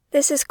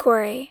this is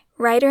Corey,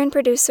 writer and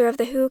producer of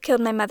the Who Killed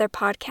My Mother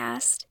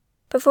podcast.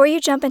 Before you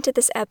jump into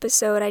this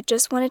episode, I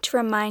just wanted to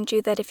remind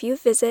you that if you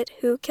visit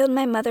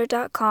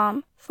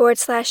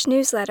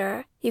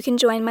whokilledmymother.com/newsletter, you can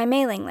join my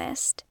mailing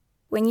list.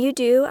 When you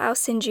do, I'll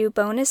send you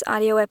bonus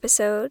audio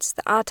episodes,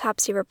 the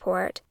Autopsy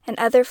report, and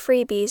other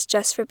freebies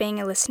just for being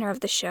a listener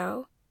of the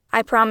show.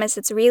 I promise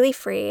it's really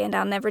free, and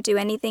I'll never do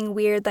anything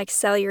weird like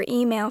sell your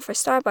email for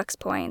Starbucks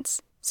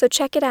points. So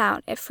check it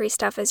out if free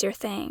stuff is your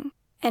thing.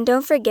 And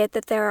don't forget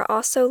that there are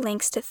also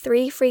links to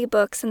 3 free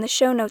books in the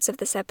show notes of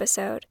this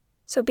episode,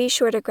 so be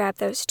sure to grab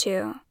those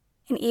too.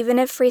 And even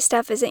if free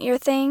stuff isn't your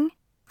thing,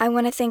 I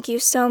want to thank you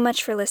so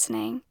much for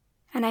listening,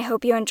 and I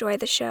hope you enjoy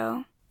the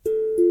show.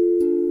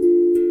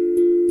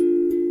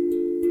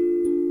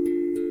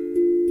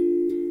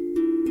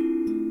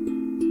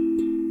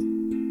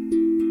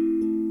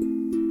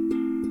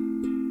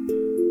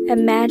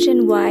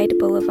 Imagine wide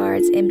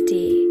boulevards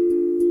empty.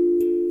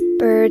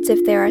 Birds,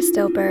 if there are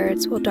still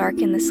birds, will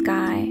darken the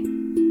sky.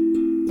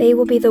 They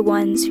will be the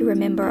ones who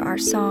remember our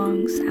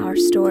songs, our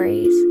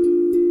stories.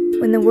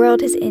 When the world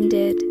has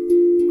ended,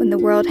 when the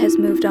world has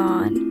moved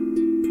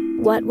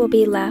on, what will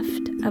be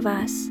left of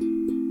us?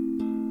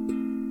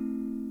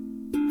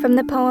 From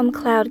the poem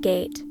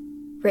Cloudgate,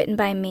 written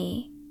by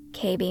me,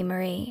 KB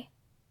Marie.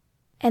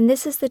 And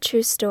this is the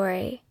true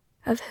story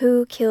of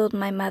who killed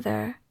my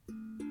mother.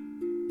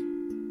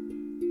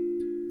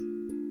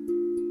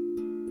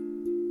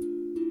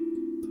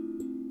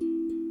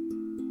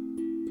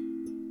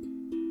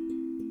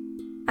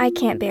 I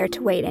can't bear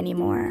to wait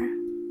anymore.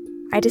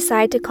 I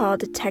decide to call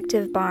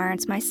Detective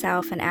Barnes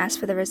myself and ask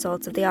for the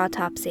results of the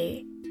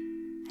autopsy.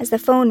 As the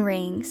phone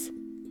rings,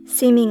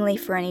 seemingly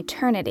for an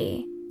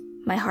eternity,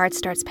 my heart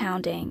starts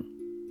pounding.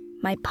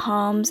 My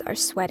palms are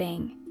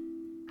sweating.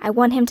 I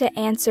want him to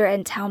answer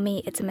and tell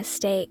me it's a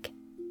mistake.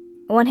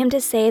 I want him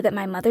to say that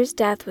my mother's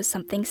death was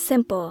something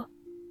simple,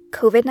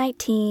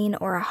 COVID-19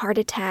 or a heart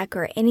attack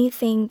or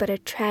anything but a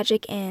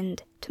tragic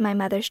end to my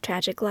mother's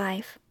tragic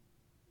life.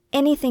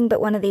 Anything but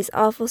one of these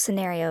awful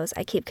scenarios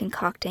I keep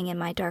concocting in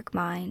my dark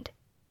mind.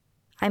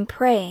 I'm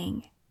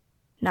praying,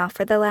 not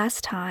for the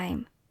last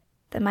time,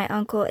 that my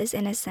uncle is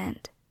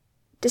innocent.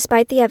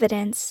 Despite the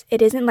evidence,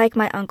 it isn't like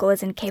my uncle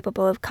is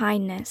incapable of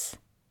kindness.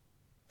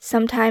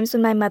 Sometimes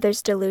when my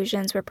mother's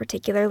delusions were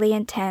particularly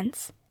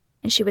intense,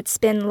 and she would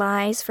spin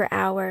lies for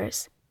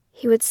hours,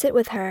 he would sit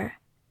with her,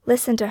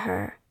 listen to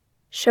her,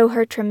 show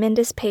her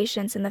tremendous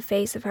patience in the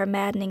face of her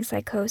maddening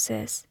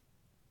psychosis.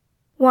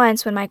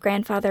 Once, when my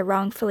grandfather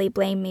wrongfully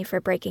blamed me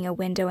for breaking a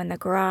window in the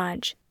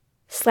garage,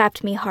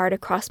 slapped me hard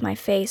across my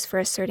face for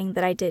asserting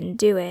that I didn't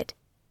do it,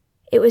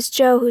 it was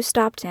Joe who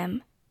stopped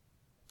him.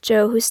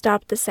 Joe who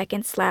stopped the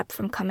second slap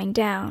from coming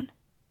down.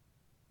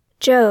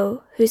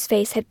 Joe, whose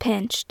face had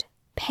pinched,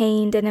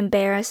 pained and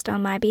embarrassed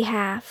on my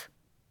behalf,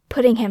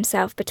 putting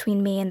himself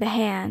between me and the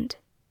hand.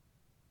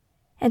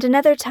 And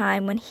another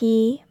time when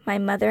he, my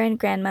mother and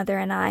grandmother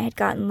and I had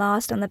gotten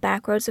lost on the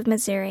back roads of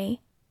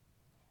Missouri,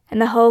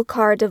 and the whole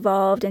car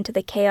devolved into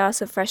the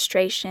chaos of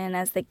frustration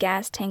as the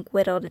gas tank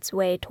whittled its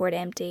way toward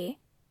empty.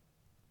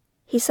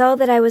 He saw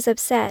that I was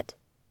upset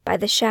by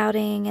the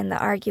shouting and the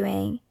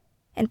arguing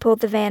and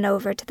pulled the van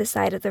over to the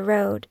side of the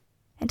road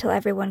until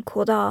everyone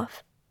cooled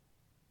off.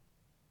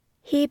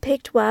 He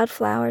picked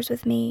wildflowers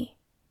with me,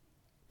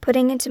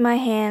 putting into my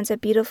hands a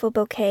beautiful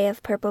bouquet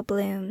of purple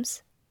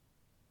blooms.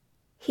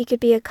 He could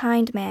be a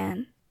kind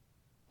man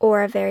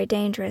or a very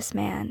dangerous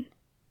man.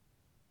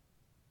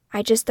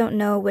 I just don't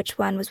know which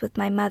one was with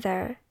my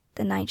mother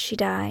the night she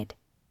died.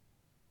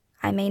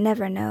 I may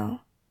never know.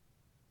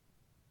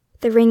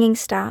 The ringing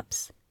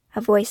stops.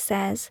 A voice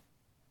says,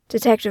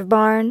 "Detective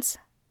Barnes?"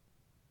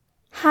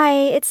 "Hi,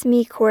 it's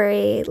me,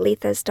 Corey,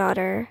 Letha's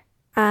daughter.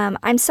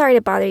 I'm sorry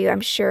to bother you.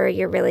 I'm sure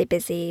you're really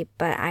busy,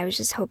 but I was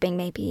just hoping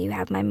maybe you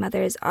have my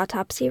mother's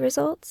autopsy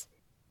results."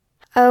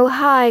 "Oh,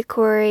 hi,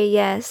 Corey.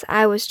 Yes,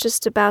 I was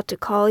just about to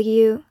call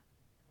you."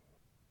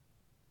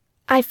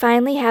 I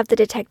finally have the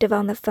detective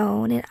on the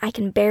phone, and I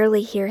can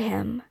barely hear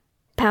him.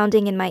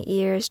 Pounding in my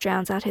ears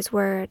drowns out his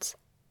words.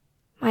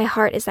 My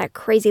heart is that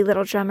crazy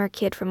little drummer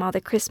kid from all the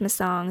Christmas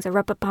songs,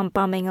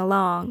 a-rup-a-pum-bumming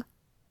along.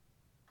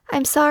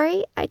 "I'm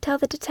sorry," I tell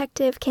the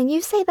detective. "Can you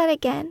say that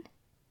again?"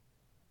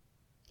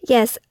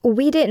 "Yes,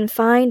 we didn't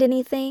find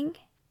anything."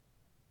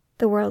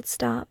 The world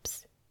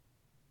stops.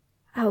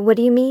 What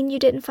do you mean you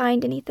didn't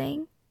find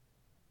anything?"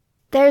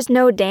 "There's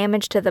no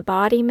damage to the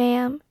body,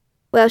 ma'am.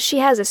 Well, she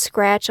has a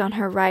scratch on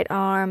her right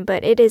arm,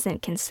 but it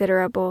isn't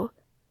considerable.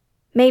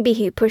 Maybe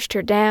he pushed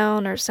her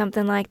down or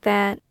something like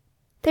that.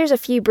 There's a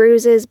few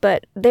bruises,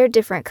 but they're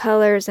different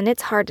colors, and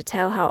it's hard to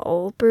tell how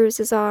old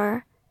bruises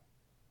are.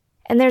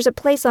 And there's a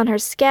place on her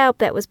scalp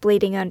that was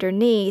bleeding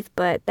underneath,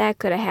 but that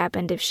could have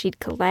happened if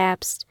she'd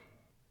collapsed.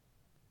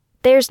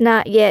 There's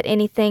not yet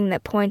anything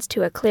that points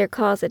to a clear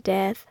cause of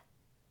death."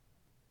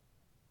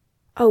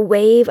 A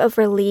wave of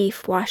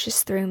relief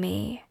washes through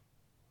me.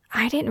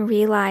 I didn't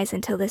realize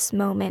until this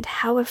moment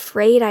how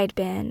afraid I'd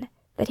been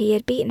that he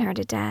had beaten her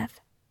to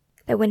death.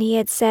 That when he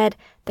had said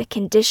the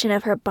condition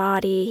of her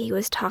body, he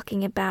was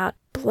talking about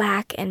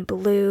black and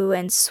blue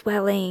and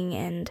swelling,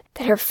 and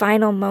that her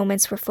final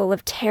moments were full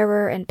of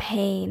terror and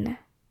pain.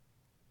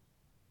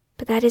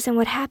 But that isn't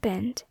what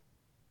happened.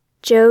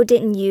 Joe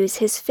didn't use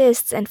his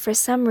fists, and for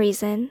some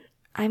reason,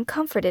 I'm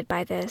comforted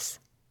by this.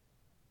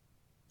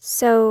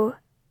 So,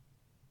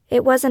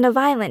 it wasn't a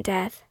violent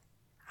death?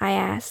 I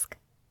ask.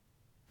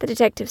 The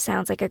detective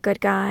sounds like a good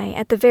guy.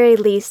 At the very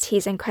least,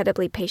 he's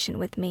incredibly patient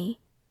with me.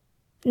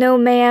 No,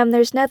 ma'am,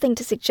 there's nothing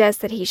to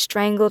suggest that he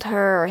strangled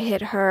her or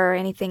hit her or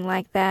anything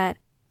like that.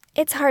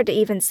 It's hard to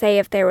even say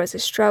if there was a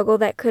struggle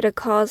that could have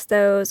caused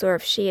those or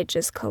if she had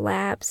just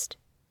collapsed.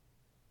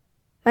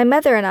 My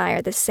mother and I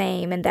are the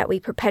same in that we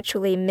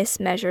perpetually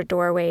mismeasure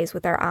doorways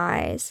with our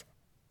eyes.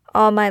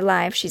 All my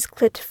life, she's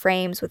clipped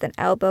frames with an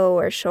elbow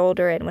or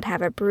shoulder and would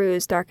have a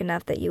bruise dark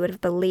enough that you would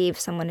have believed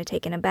someone had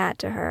taken a bat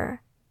to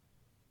her.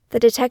 The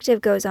detective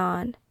goes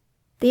on.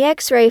 The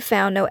X-ray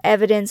found no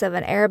evidence of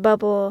an air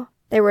bubble.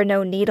 There were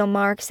no needle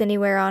marks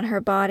anywhere on her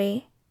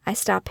body. I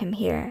stop him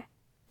here.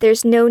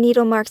 There's no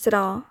needle marks at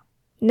all?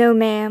 No,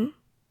 ma'am.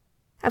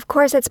 Of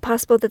course, it's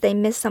possible that they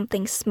missed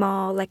something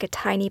small, like a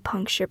tiny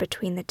puncture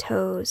between the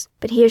toes,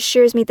 but he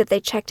assures me that they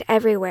checked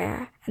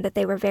everywhere and that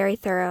they were very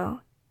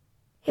thorough.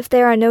 If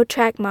there are no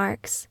track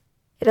marks,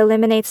 it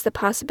eliminates the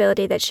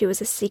possibility that she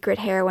was a secret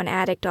heroin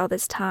addict all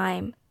this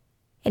time,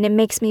 and it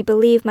makes me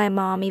believe my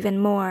mom even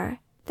more,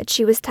 that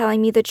she was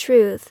telling me the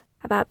truth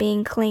about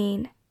being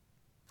clean.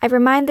 I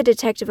remind the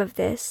detective of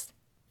this.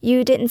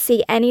 You didn't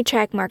see any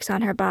track marks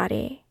on her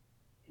body?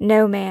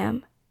 No,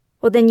 ma'am.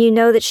 Well, then you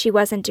know that she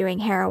wasn't doing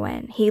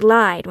heroin. He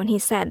lied when he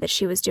said that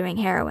she was doing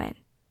heroin.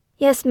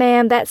 Yes,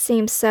 ma'am, that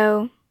seems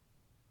so.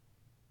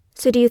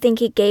 So do you think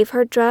he gave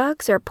her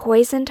drugs or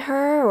poisoned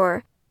her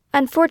or...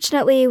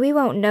 Unfortunately, we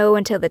won't know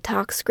until the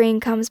tox screen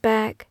comes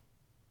back.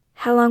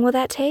 How long will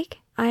that take?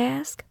 I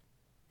ask.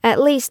 At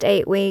least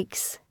 8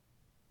 weeks.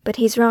 But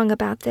he's wrong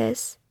about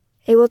this.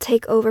 It will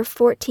take over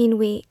 14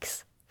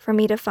 weeks for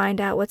me to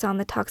find out what's on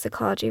the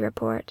toxicology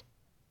report.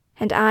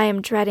 And I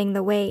am dreading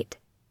the wait.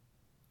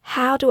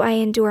 How do I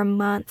endure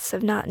months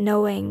of not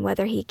knowing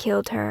whether he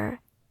killed her?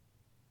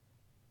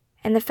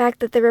 And the fact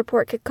that the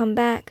report could come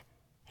back,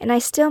 and I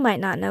still might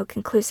not know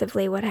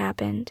conclusively what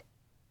happened.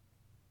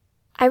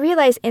 I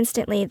realize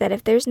instantly that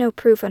if there's no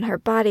proof on her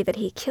body that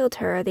he killed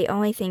her, the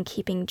only thing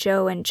keeping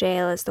Joe in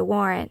jail is the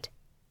warrant.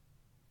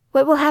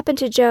 What will happen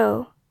to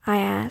Joe? I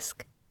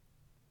ask.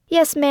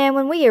 Yes, ma'am,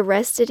 when we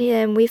arrested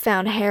him, we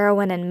found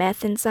heroin and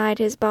meth inside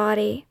his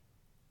body.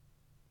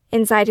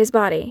 Inside his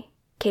body?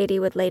 Katie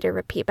would later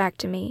repeat back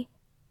to me.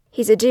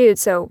 He's a dude,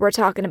 so we're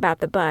talking about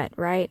the butt,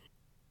 right?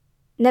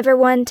 Never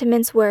one to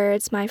mince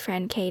words, my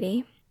friend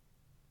Katie.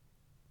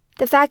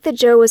 The fact that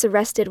Joe was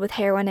arrested with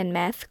heroin and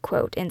meth,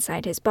 quote,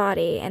 inside his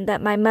body, and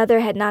that my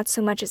mother had not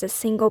so much as a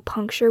single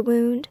puncture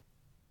wound,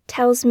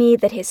 tells me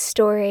that his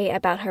story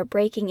about her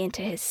breaking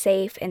into his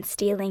safe and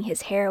stealing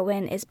his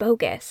heroin is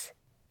bogus.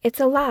 It's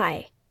a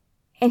lie.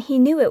 And he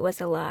knew it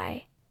was a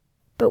lie.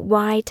 But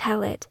why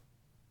tell it?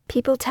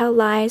 People tell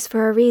lies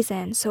for a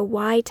reason, so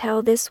why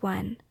tell this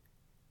one?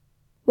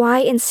 Why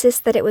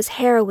insist that it was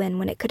heroin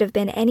when it could have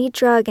been any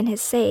drug in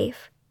his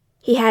safe?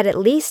 He had at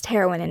least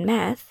heroin and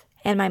meth,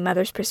 and my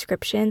mother's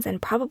prescriptions,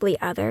 and probably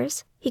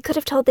others. He could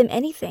have told them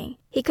anything.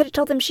 He could have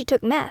told them she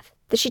took meth,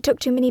 that she took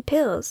too many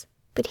pills,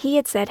 but he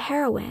had said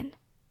heroin.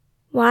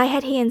 Why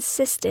had he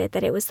insisted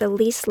that it was the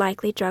least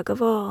likely drug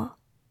of all?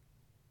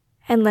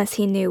 Unless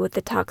he knew what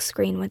the tox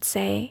screen would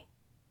say.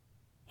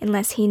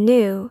 Unless he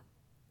knew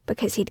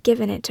because he'd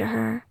given it to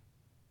her.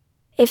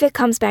 If it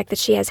comes back that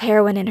she has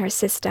heroin in her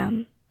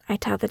system, I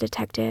tell the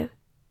detective,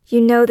 you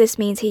know this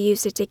means he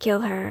used it to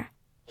kill her.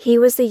 He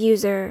was the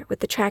user with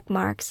the track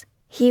marks.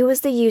 He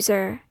was the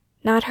user,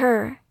 not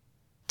her.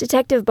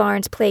 Detective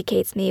Barnes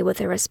placates me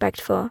with a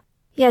respectful,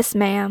 yes,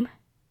 ma'am.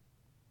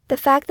 The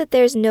fact that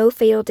there's no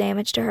fatal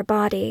damage to her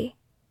body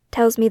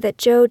tells me that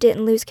Joe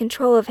didn't lose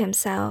control of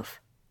himself.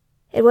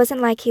 It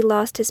wasn't like he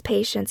lost his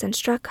patience and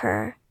struck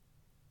her.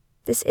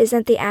 This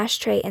isn't the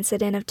ashtray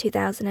incident of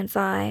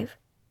 2005.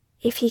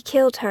 If he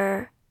killed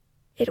her,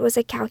 it was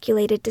a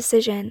calculated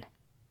decision,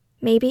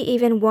 maybe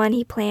even one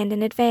he planned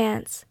in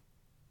advance.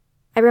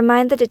 I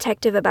remind the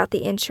detective about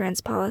the insurance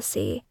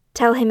policy,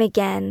 tell him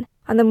again.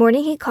 On the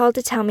morning he called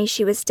to tell me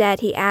she was dead,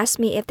 he asked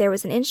me if there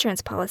was an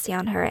insurance policy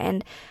on her,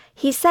 and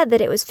he said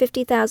that it was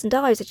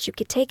 $50,000 that you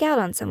could take out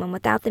on someone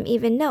without them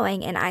even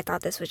knowing, and I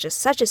thought this was just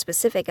such a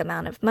specific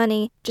amount of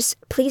money. Just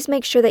please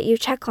make sure that you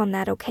check on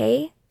that,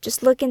 okay?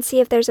 Just look and see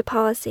if there's a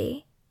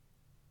policy.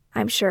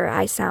 I'm sure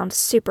I sound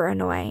super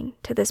annoying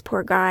to this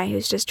poor guy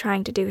who's just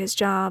trying to do his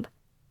job.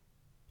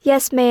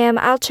 Yes, ma'am,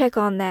 I'll check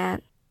on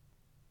that.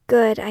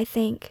 Good, I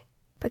think.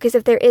 Because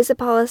if there is a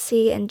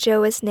policy and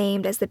Joe is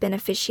named as the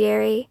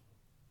beneficiary,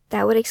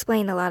 that would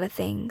explain a lot of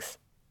things.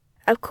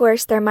 Of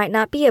course, there might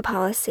not be a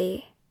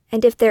policy,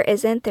 and if there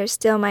isn't, there's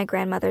still my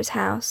grandmother's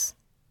house.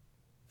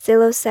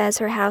 Zillow says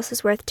her house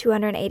is worth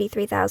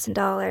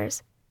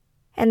 $283,000,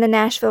 and the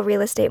Nashville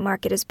real estate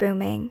market is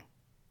booming.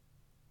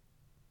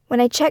 When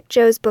I check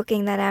Joe's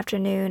booking that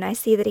afternoon, I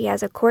see that he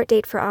has a court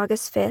date for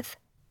August 5th.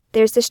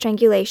 There's the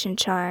strangulation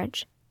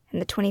charge,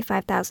 and the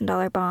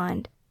 $25,000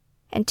 bond,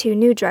 and 2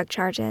 new drug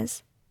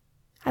charges.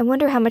 I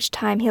wonder how much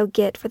time he'll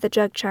get for the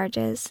drug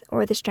charges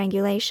or the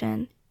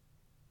strangulation.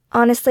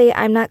 Honestly,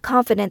 I'm not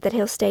confident that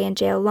he'll stay in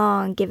jail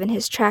long given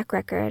his track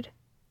record.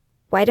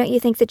 Why don't you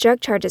think the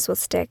drug charges will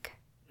stick?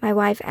 My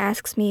wife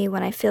asks me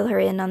when I fill her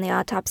in on the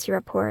autopsy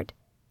report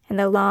and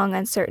the long,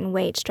 uncertain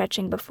wait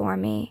stretching before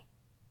me.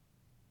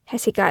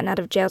 Has he gotten out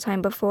of jail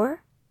time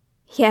before?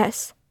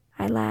 Yes,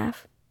 I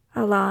laugh.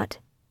 A lot.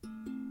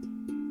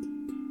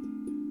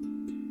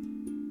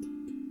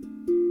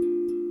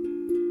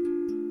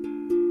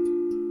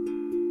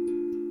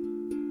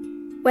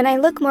 When I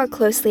look more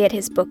closely at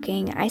his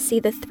booking, I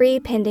see the 3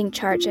 pending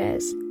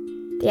charges,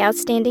 the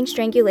outstanding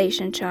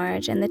strangulation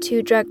charge and the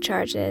 2 drug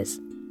charges.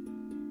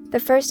 The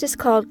first is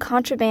called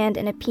contraband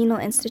in a penal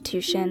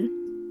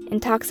institution,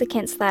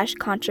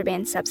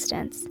 intoxicant/contraband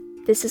substance.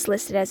 This is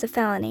listed as a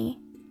felony.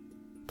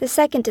 The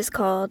second is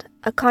called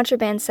a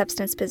contraband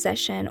substance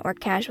possession or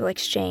casual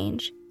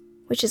exchange,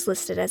 which is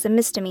listed as a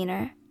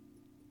misdemeanor.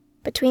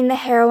 Between the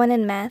heroin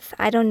and meth,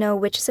 I don't know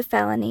which is a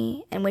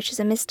felony and which is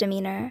a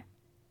misdemeanor.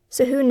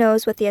 So who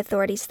knows what the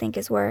authorities think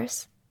is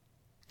worse.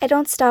 I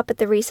don't stop at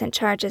the recent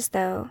charges,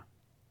 though.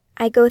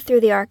 I go through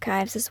the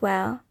archives as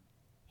well.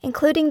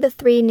 Including the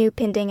 3 new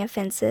pending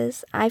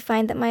offenses, I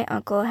find that my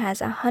uncle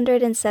has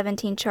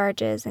 117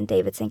 charges in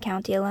Davidson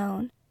County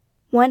alone.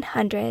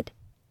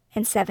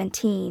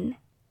 117.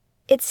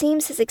 It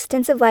seems his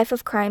extensive life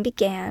of crime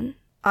began,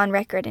 on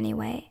record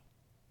anyway,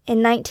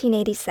 in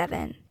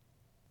 1987,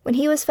 when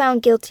he was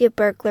found guilty of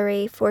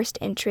burglary, forced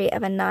entry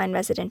of a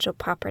non-residential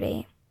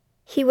property.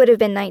 He would have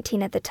been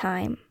 19 at the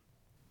time,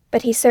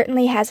 but he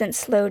certainly hasn't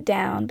slowed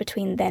down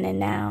between then and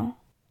now.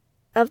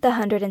 Of the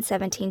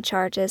 117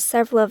 charges,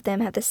 several of them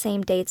have the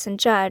same dates and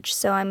judge,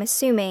 so I'm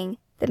assuming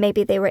that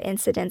maybe they were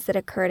incidents that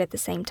occurred at the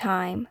same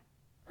time.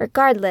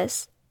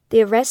 Regardless,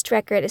 the arrest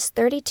record is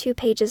 32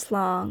 pages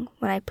long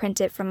when I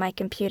print it from my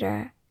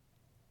computer,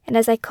 and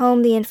as I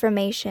comb the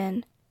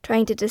information,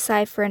 trying to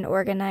decipher and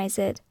organize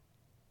it,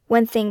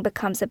 one thing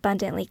becomes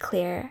abundantly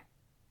clear.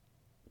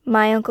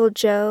 My Uncle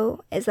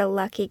Joe is a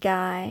lucky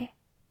guy.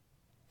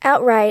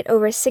 Outright,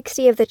 over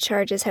 60 of the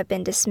charges have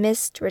been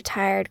dismissed,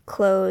 retired,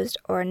 closed,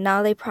 or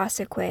nolle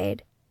prosequed,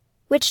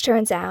 which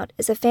turns out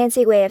is a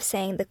fancy way of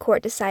saying the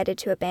court decided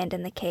to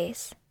abandon the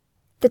case.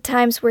 The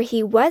times where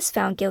he was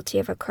found guilty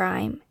of a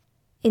crime,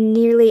 in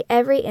nearly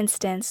every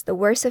instance the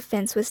worse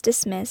offense was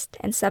dismissed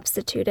and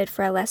substituted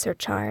for a lesser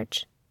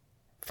charge.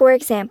 For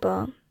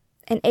example,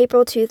 in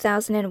April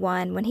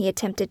 2001, when he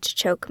attempted to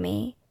choke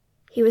me,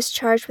 he was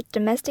charged with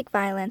domestic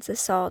violence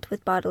assault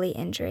with bodily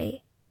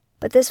injury,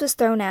 but this was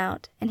thrown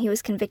out and he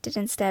was convicted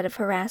instead of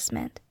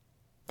harassment.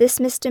 This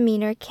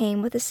misdemeanor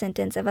came with a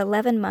sentence of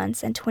 11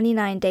 months and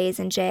 29 days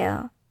in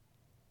jail.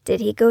 Did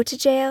he go to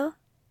jail?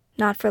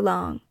 Not for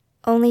long,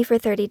 only for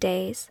 30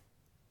 days.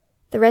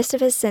 The rest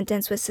of his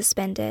sentence was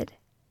suspended.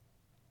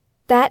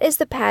 That is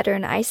the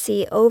pattern I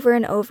see over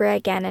and over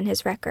again in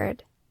his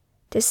record.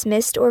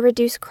 Dismissed or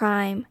reduced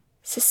crime,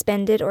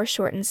 suspended or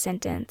shortened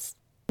sentence.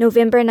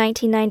 November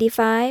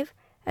 1995,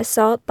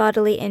 assault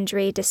bodily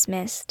injury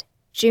dismissed.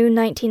 June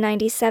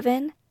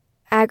 1997,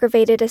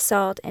 aggravated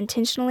assault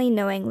intentionally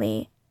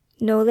knowingly,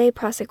 nolle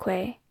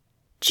prosequi.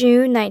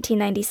 June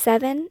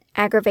 1997,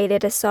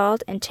 aggravated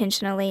assault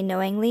intentionally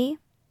knowingly,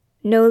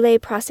 nolle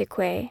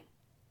prosequi.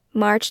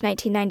 March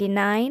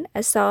 1999,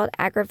 assault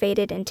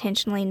aggravated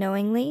intentionally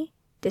knowingly,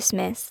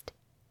 dismissed.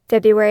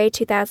 February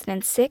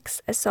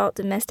 2006, assault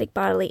domestic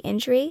bodily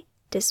injury,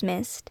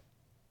 dismissed.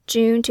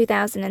 June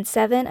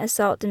 2007,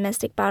 assault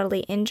domestic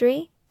bodily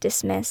injury,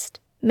 dismissed.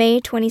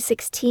 May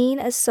 2016,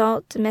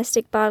 assault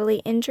domestic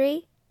bodily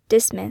injury,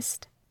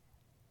 dismissed.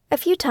 A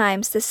few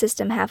times the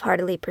system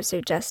half-heartedly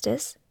pursued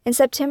justice. In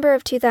September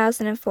of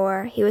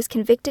 2004, he was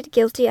convicted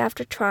guilty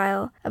after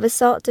trial of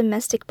assault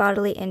domestic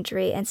bodily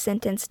injury and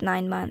sentenced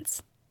 9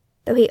 months,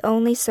 though he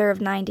only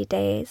served 90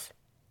 days.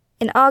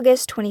 In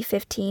August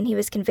 2015, he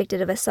was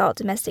convicted of assault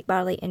domestic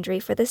bodily injury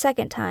for the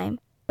second time,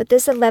 but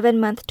this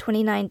 11-month,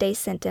 29-day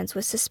sentence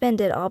was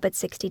suspended all but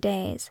 60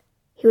 days.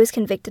 He was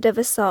convicted of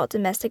assault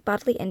domestic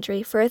bodily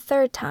injury for a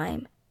third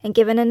time and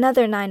given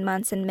another 9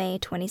 months in May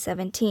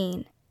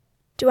 2017.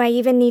 Do I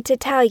even need to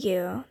tell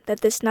you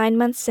that this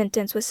 9-month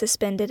sentence was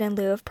suspended in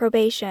lieu of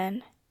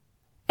probation?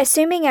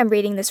 Assuming I'm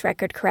reading this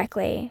record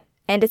correctly,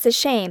 and it's a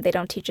shame they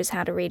don't teach us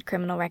how to read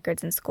criminal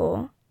records in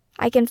school,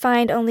 I can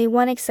find only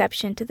one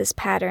exception to this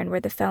pattern where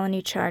the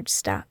felony charge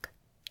stuck.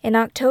 In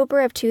October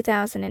of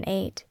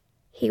 2008,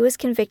 he was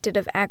convicted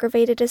of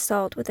aggravated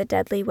assault with a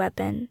deadly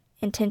weapon,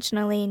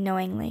 intentionally,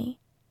 knowingly.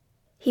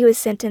 He was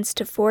sentenced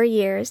to 4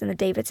 years in the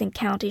Davidson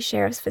County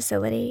Sheriff's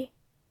Facility.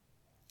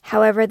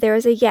 However, there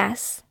is a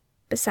yes,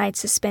 besides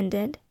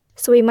suspended,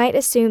 so we might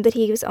assume that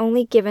he was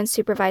only given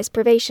supervised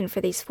probation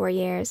for these 4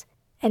 years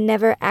and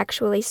never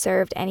actually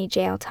served any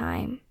jail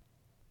time.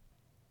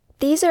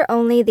 These are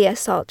only the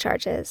assault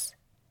charges.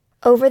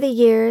 Over the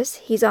years,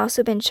 he's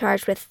also been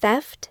charged with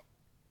theft,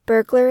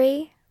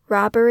 burglary,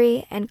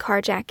 robbery, and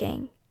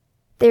carjacking.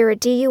 There were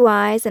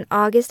DUIs in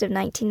August of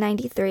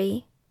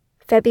 1993,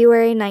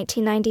 February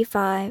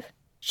 1995,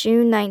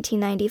 June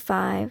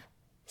 1995,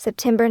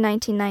 September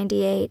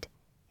 1998,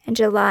 and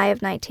July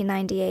of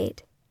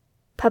 1998.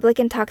 Public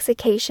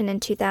intoxication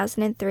in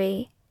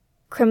 2003,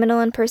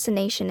 criminal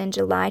impersonation in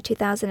July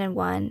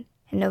 2001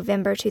 and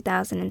November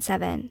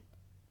 2007.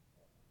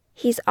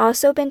 He's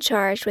also been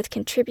charged with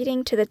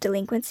contributing to the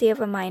delinquency of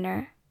a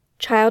minor,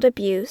 child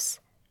abuse,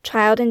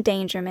 child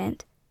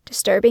endangerment,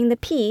 disturbing the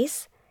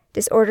peace,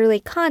 disorderly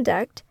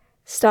conduct,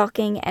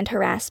 stalking, and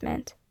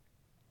harassment.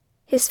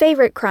 His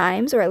favorite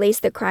crimes, or at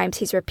least the crimes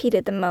he's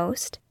repeated the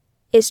most,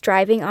 is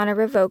driving on a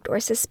revoked or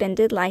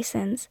suspended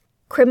license,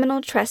 criminal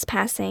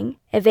trespassing,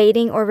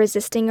 evading or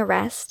resisting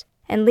arrest,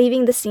 and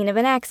leaving the scene of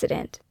an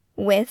accident,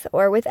 with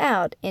or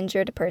without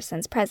injured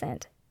persons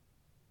present.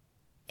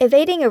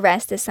 Evading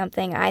arrest is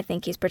something I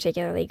think he's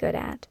particularly good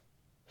at.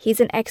 He's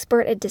an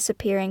expert at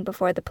disappearing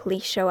before the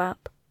police show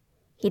up.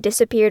 He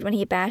disappeared when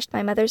he bashed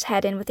my mother's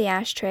head in with the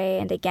ashtray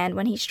and again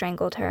when he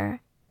strangled her,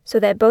 so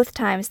that both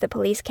times the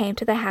police came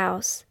to the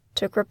house,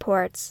 took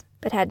reports,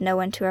 but had no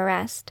one to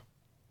arrest.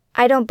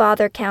 I don't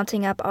bother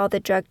counting up all the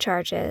drug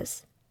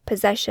charges: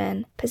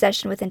 possession,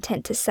 possession with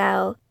intent to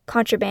sell,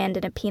 contraband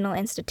in a penal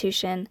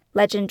institution,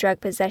 legend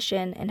drug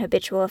possession, and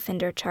habitual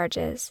offender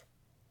charges.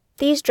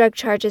 These drug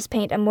charges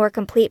paint a more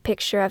complete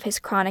picture of his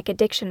chronic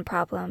addiction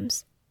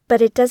problems, but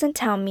it doesn't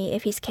tell me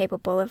if he's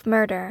capable of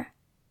murder.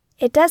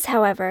 It does,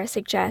 however,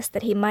 suggest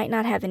that he might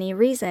not have any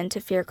reason to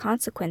fear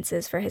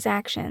consequences for his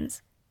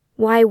actions.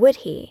 Why would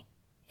he?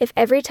 If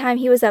every time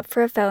he was up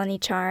for a felony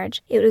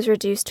charge, it was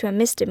reduced to a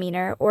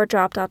misdemeanor or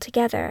dropped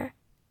altogether.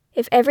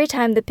 If every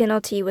time the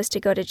penalty was to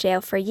go to jail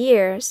for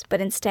years,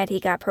 but instead he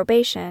got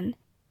probation,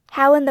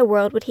 how in the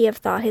world would he have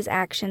thought his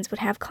actions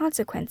would have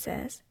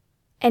consequences?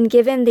 And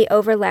given the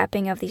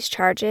overlapping of these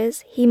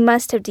charges, he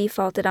must have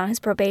defaulted on his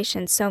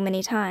probation so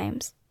many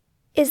times.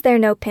 Is there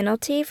no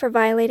penalty for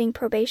violating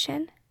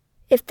probation?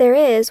 If there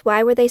is,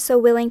 why were they so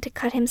willing to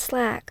cut him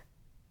slack?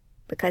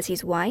 Because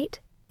he's white?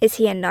 Is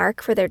he a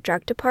narc for their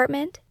drug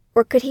department?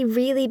 Or could he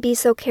really be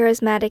so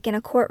charismatic in a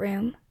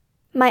courtroom?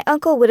 My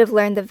uncle would have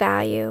learned the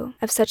value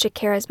of such a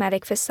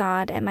charismatic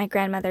facade at my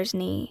grandmother's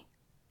knee.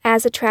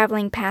 As a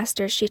traveling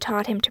pastor, she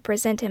taught him to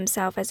present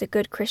himself as a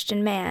good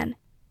Christian man,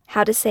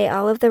 how to say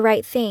all of the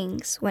right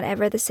things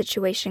whenever the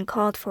situation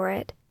called for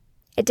it.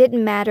 It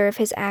didn't matter if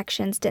his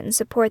actions didn't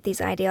support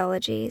these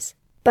ideologies.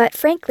 But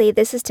frankly,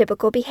 this is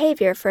typical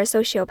behavior for a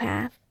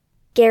sociopath.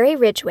 Gary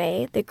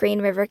Ridgway, the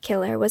Green River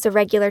Killer, was a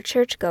regular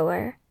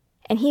churchgoer,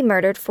 and he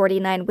murdered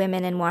 49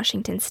 women in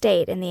Washington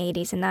state in the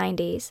 80s and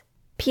 90s.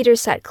 Peter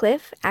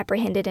Sutcliffe,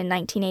 apprehended in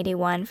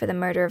 1981 for the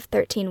murder of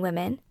 13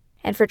 women,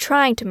 and for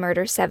trying to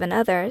murder 7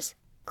 others,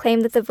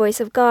 claimed that the voice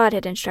of God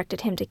had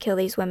instructed him to kill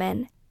these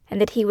women,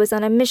 and that he was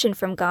on a mission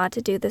from God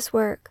to do this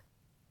work.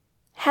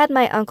 Had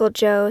my Uncle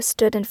Joe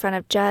stood in front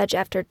of judge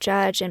after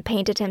judge and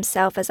painted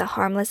himself as a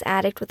harmless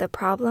addict with a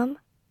problem?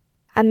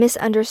 A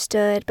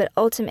misunderstood but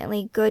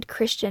ultimately good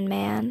Christian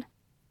man?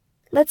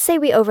 Let's say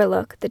we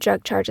overlook the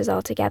drug charges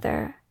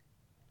altogether.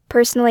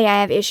 Personally,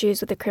 I have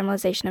issues with the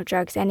criminalization of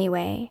drugs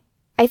anyway.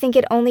 I think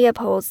it only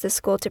upholds the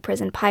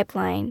school-to-prison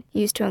pipeline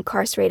used to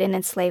incarcerate and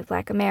enslave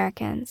Black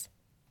Americans.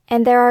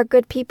 And there are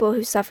good people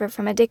who suffer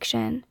from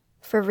addiction,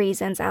 for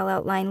reasons I'll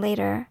outline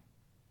later.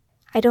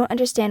 I don't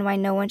understand why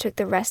no one took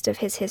the rest of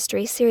his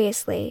history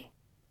seriously.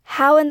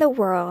 How in the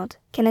world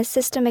can a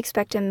system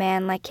expect a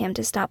man like him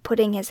to stop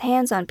putting his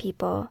hands on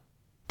people,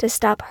 to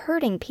stop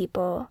hurting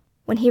people,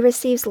 when he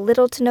receives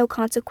little to no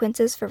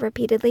consequences for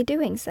repeatedly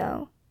doing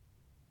so?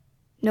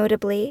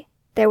 Notably,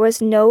 there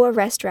was no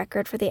arrest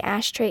record for the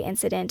ashtray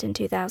incident in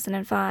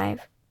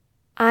 2005.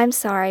 I'm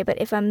sorry, but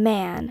if a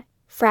man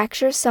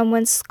fractures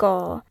someone's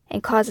skull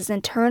and causes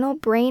internal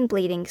brain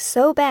bleeding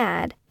so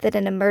bad that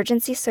an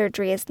emergency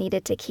surgery is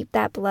needed to keep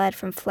that blood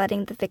from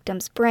flooding the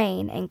victim's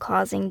brain and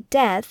causing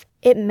death,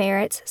 it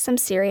merits some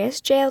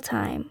serious jail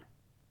time.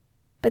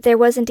 But there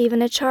wasn't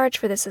even a charge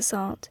for this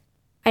assault.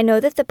 I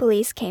know that the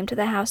police came to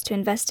the house to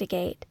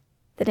investigate,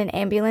 that an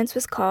ambulance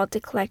was called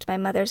to collect my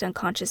mother's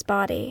unconscious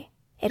body.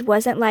 It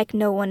wasn't like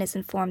no one is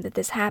informed that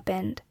this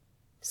happened.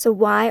 So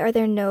why are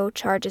there no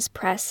charges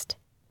pressed?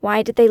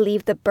 Why did they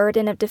leave the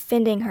burden of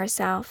defending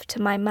herself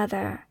to my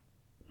mother?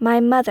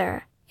 My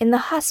mother, in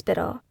the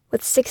hospital,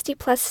 with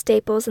 60-plus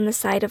staples in the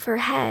side of her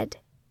head.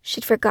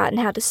 She'd forgotten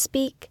how to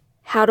speak,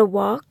 how to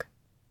walk.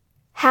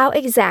 How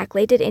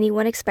exactly did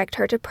anyone expect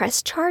her to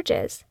press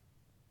charges?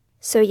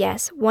 So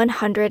yes,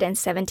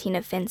 117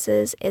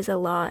 offenses is a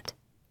lot.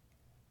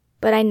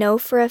 But I know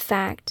for a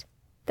fact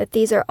that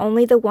these are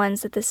only the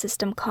ones that the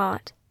system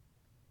caught.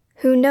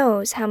 Who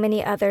knows how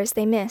many others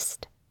they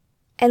missed?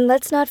 And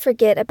let's not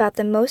forget about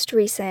the most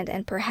recent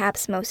and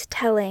perhaps most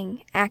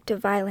telling act of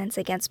violence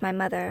against my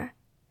mother,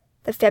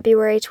 the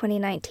February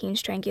 2019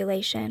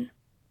 strangulation.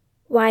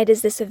 Why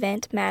does this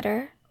event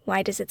matter?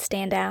 Why does it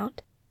stand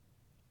out?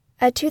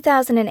 A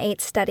 2008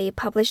 study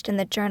published in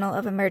the Journal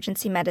of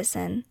Emergency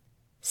Medicine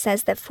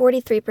says that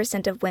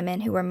 43% of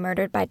women who were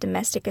murdered by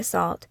domestic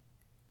assault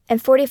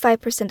and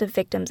 45% of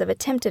victims of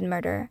attempted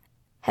murder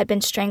had been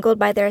strangled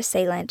by their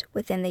assailant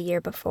within the year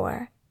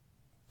before.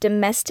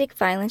 domestic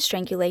violence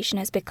strangulation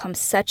has become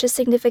such a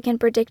significant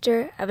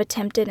predictor of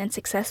attempted and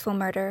successful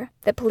murder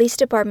that police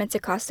departments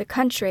across the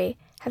country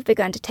have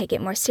begun to take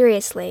it more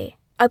seriously,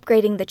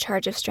 upgrading the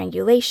charge of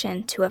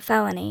strangulation to a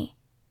felony.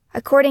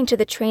 According to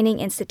the Training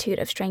Institute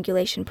of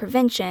Strangulation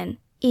Prevention,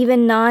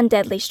 even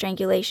non-deadly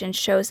strangulation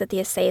shows that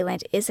the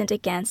assailant isn't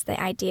against the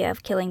idea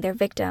of killing their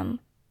victim.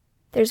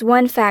 There's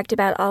one fact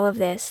about all of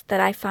this that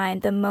I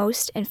find the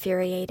most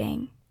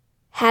infuriating.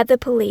 Had the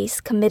police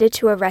committed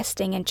to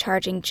arresting and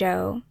charging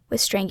Joe with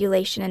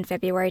strangulation in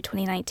February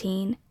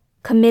 2019,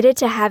 committed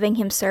to having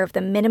him serve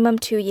the minimum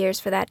 2 years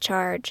for that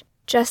charge,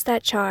 just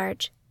that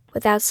charge,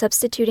 without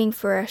substituting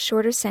for a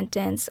shorter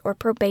sentence or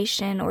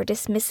probation or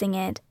dismissing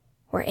it,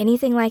 or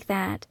anything like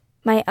that,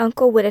 my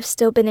uncle would have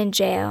still been in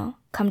jail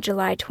come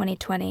July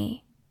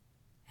 2020,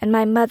 and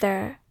my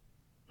mother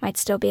might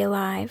still be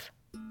alive.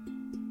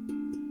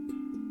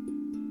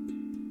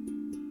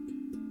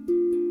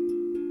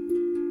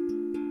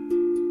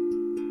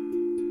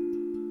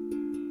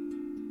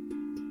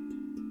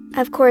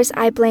 Of course,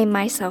 I blame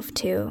myself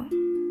too.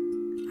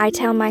 I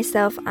tell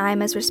myself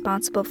I'm as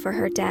responsible for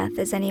her death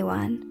as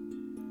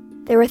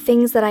anyone. There were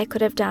things that I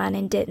could have done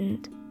and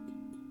didn't.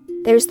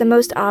 There's the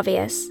most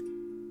obvious.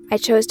 I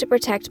chose to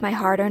protect my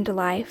hard-earned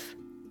life,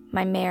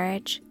 my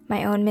marriage,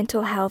 my own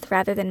mental health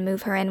rather than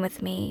move her in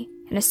with me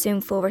and assume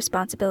full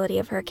responsibility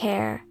of her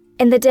care.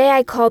 And the day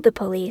I called the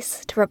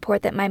police to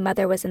report that my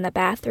mother was in the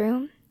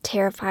bathroom,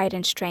 terrified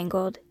and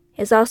strangled,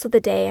 is also the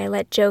day I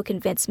let Joe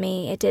convince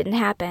me it didn't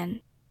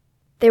happen.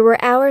 There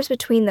were hours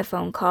between the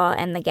phone call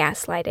and the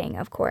gaslighting,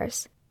 of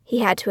course. He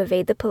had to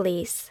evade the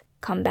police,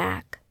 come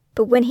back.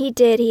 But when he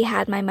did, he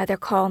had my mother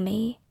call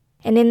me.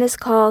 And in this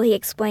call, he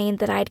explained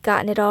that I'd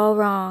gotten it all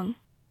wrong.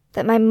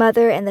 That my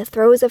mother, in the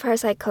throes of her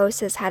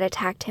psychosis, had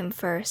attacked him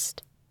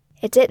first.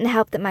 It didn't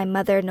help that my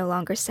mother no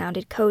longer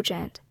sounded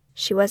cogent.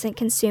 She wasn't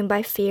consumed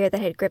by fear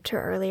that had gripped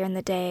her earlier in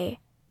the day.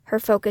 Her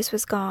focus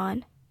was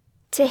gone.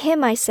 To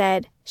him, I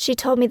said, "She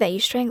told me that you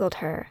strangled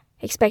her,"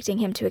 expecting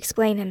him to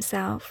explain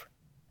himself.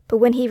 But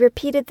when he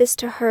repeated this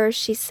to her,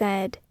 she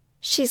said,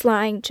 "She's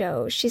lying,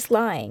 Joe, she's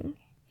lying,"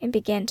 and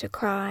began to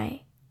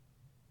cry.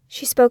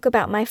 She spoke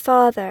about my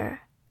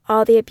father,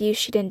 all the abuse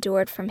she'd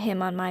endured from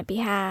him on my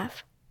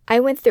behalf. "I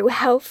went through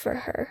hell for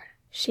her,"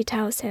 she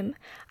tells him.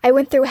 "I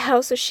went through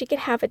hell so she could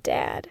have a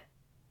dad."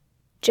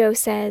 Joe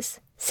says,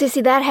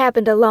 "Sissy, that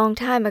happened a long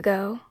time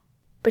ago."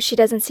 But she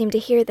doesn't seem to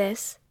hear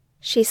this.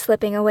 She's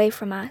slipping away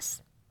from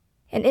us.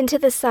 And into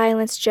the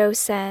silence, Joe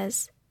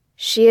says,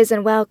 "She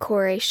isn't well,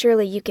 Corey.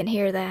 Surely you can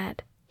hear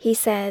that." He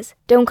says,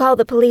 "Don't call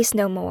the police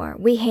no more.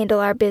 We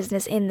handle our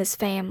business in this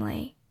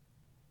family."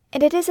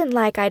 And it isn't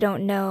like I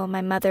don't know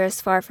my mother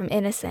is far from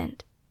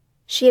innocent.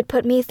 She had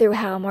put me through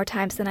hell more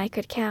times than I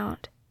could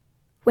count.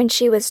 When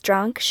she was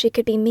drunk, she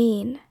could be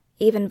mean,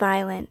 even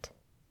violent.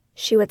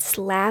 She would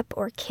slap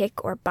or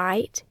kick or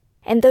bite,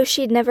 and though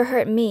she'd never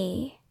hurt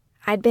me,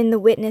 I'd been the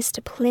witness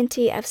to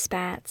plenty of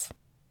spats.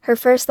 Her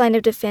first line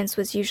of defense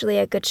was usually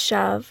a good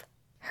shove,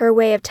 her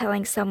way of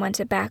telling someone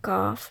to back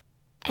off.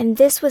 And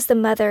this was the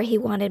mother he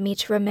wanted me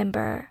to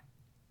remember.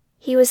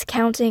 He was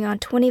counting on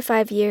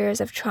 25 years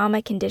of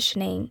trauma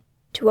conditioning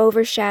to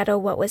overshadow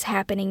what was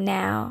happening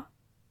now.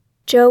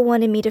 Joe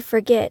wanted me to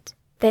forget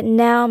that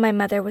now my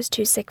mother was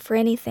too sick for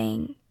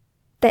anything.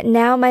 That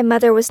now my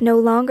mother was no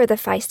longer the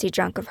feisty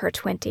drunk of her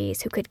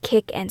 20s who could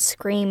kick and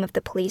scream if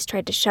the police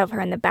tried to shove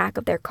her in the back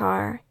of their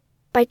car.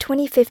 By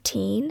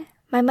 2015,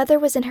 my mother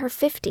was in her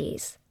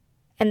 50s,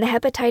 and the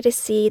hepatitis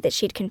C that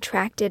she'd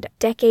contracted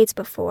decades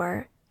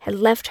before had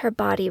left her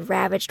body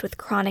ravaged with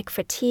chronic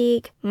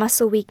fatigue,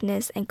 muscle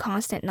weakness, and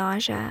constant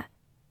nausea.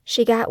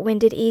 She got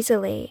winded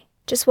easily,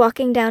 just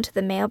walking down to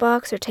the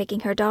mailbox or taking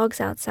her dogs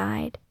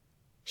outside.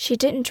 She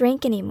didn't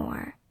drink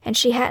anymore, and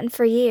she hadn't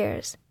for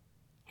years.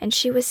 And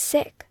she was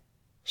sick.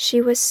 She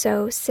was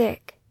so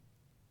sick.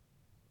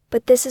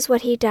 But this is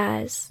what he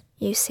does,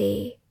 you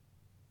see.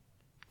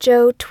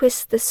 Joe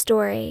twists the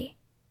story.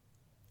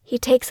 He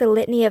takes a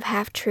litany of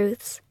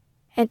half-truths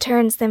and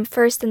turns them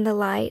first in the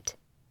light,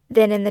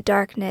 then in the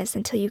darkness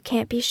until you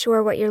can't be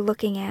sure what you're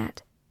looking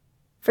at.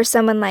 For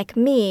someone like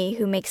me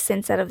who makes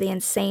sense out of the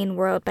insane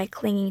world by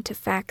clinging to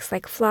facts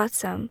like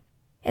flotsam,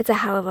 it's a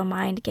hell of a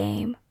mind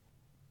game.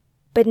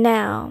 But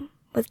now,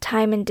 with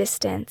time and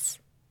distance,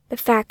 the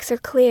facts are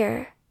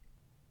clear.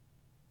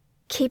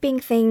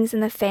 Keeping things in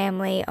the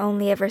family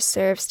only ever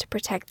serves to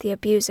protect the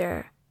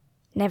abuser,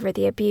 never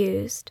the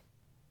abused.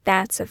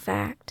 That's a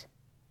fact.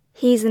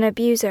 He's an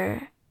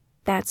abuser.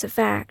 That's a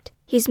fact.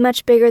 He's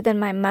much bigger than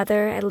my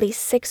mother, at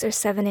least 6 or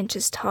 7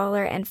 inches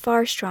taller and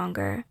far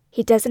stronger.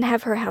 He doesn't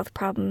have her health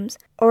problems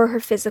or her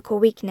physical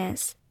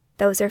weakness.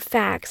 Those are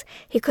facts.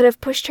 He could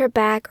have pushed her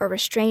back or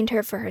restrained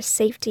her for her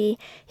safety.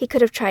 He could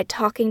have tried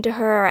talking to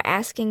her or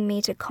asking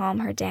me to calm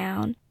her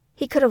down.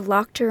 He could have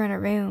locked her in a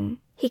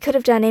room. He could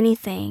have done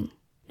anything.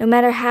 No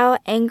matter how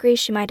angry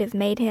she might have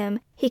made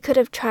him, he could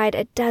have tried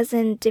a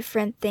dozen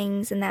different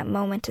things in that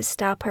moment to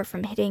stop her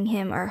from hitting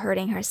him or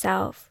hurting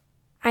herself.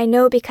 I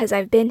know because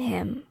I've been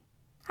him.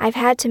 I've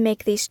had to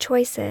make these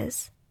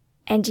choices.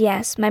 And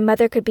yes, my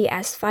mother could be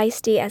as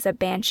feisty as a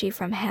banshee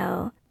from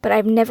hell, but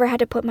I've never had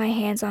to put my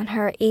hands on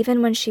her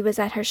even when she was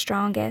at her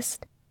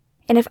strongest.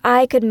 And if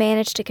I could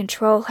manage to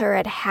control her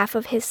at half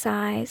of his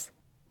size,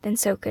 then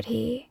so could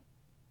he.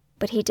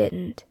 But he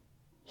didn't.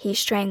 He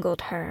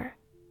strangled her.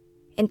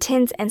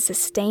 Intense and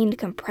sustained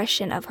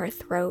compression of her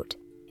throat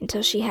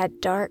until she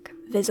had dark,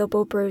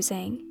 visible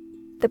bruising.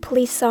 The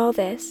police saw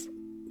this.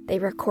 They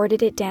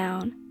recorded it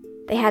down.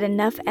 They had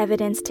enough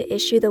evidence to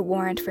issue the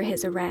warrant for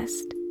his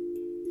arrest.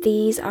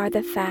 These are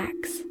the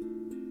facts.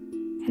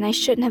 And I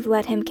shouldn't have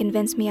let him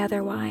convince me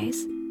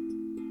otherwise.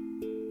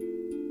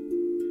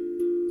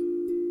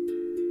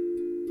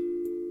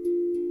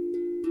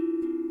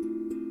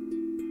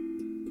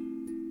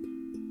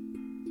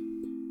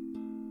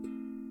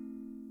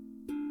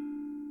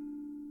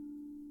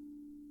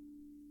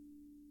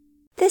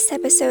 This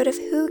episode of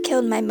Who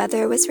Killed My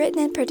Mother was written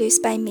and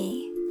produced by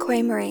me,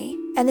 Coy Marie,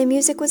 and the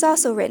music was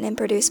also written and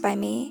produced by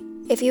me.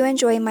 If you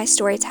enjoy my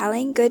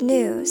storytelling, good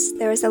news,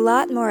 there is a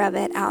lot more of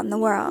it out in the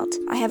world.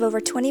 I have over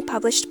 20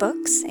 published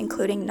books,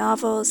 including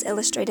novels,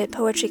 illustrated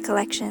poetry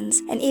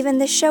collections, and even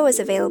this show is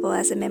available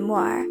as a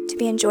memoir, to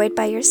be enjoyed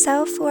by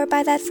yourself or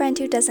by that friend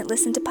who doesn't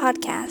listen to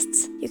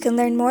podcasts. You can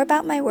learn more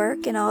about my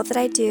work and all that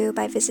I do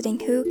by visiting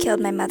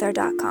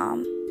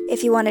whokilledmymother.com.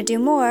 If you want to do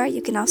more,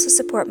 you can also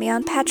support me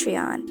on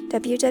Patreon,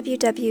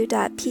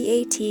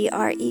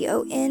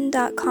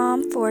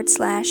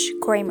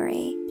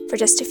 www.patreon.com/CoryMarie. For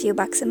just a few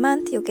bucks a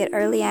month, you'll get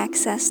early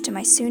access to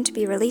my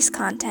soon-to-be-released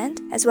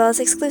content, as well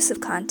as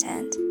exclusive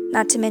content.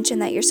 Not to mention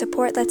that your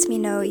support lets me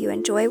know you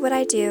enjoy what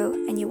I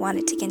do and you want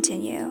it to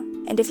continue.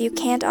 And if you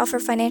can't offer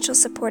financial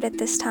support at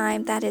this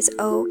time, that is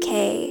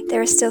okay.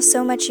 There is still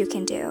so much you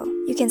can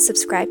do. You can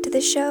subscribe to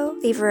the show,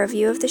 leave a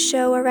review of the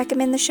show, or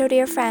recommend the show to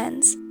your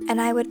friends.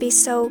 And I would be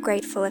so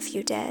grateful if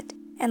you did.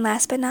 And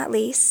last but not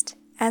least,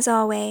 as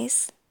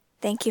always,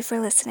 thank you for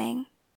listening.